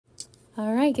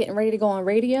All right, getting ready to go on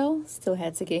radio. Still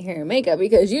had to get hair and makeup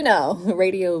because, you know,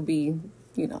 radio be,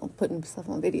 you know, putting stuff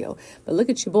on video. But look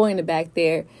at your boy in the back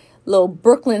there. Little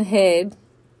Brooklyn head.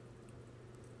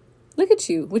 Look at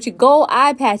you with your gold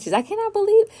eye patches. I cannot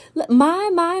believe.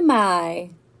 My.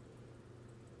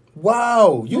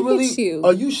 Wow. You look really, at you.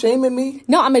 Are you shaming me?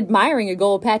 No, I'm admiring your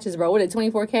gold patches, bro. What,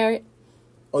 24 karat?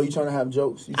 Oh, you trying to have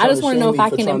jokes? You I just want to know if I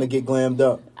can. Trying to get glammed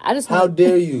up. How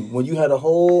dare you? When you had a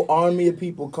whole army of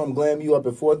people come glam you up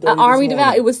at 4:30. An army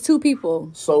devout. It was 2 people.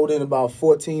 Sold in about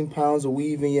 14 pounds of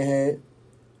weave in your head.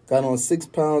 Got on 6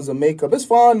 pounds of makeup. It's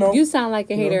fine though. You sound like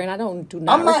a hater, and I do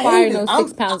not require no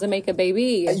 6 pounds of makeup,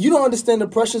 baby. You don't understand the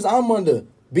pressures I'm under.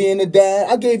 Being a dad,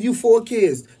 I gave you 4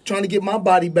 kids. Trying to get my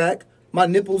body back. My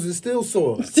nipples is still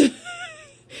sore.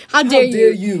 How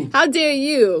dare you? How dare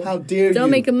you? Don't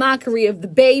make a mockery of the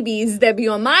babies that be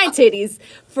on my titties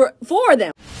for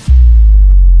them.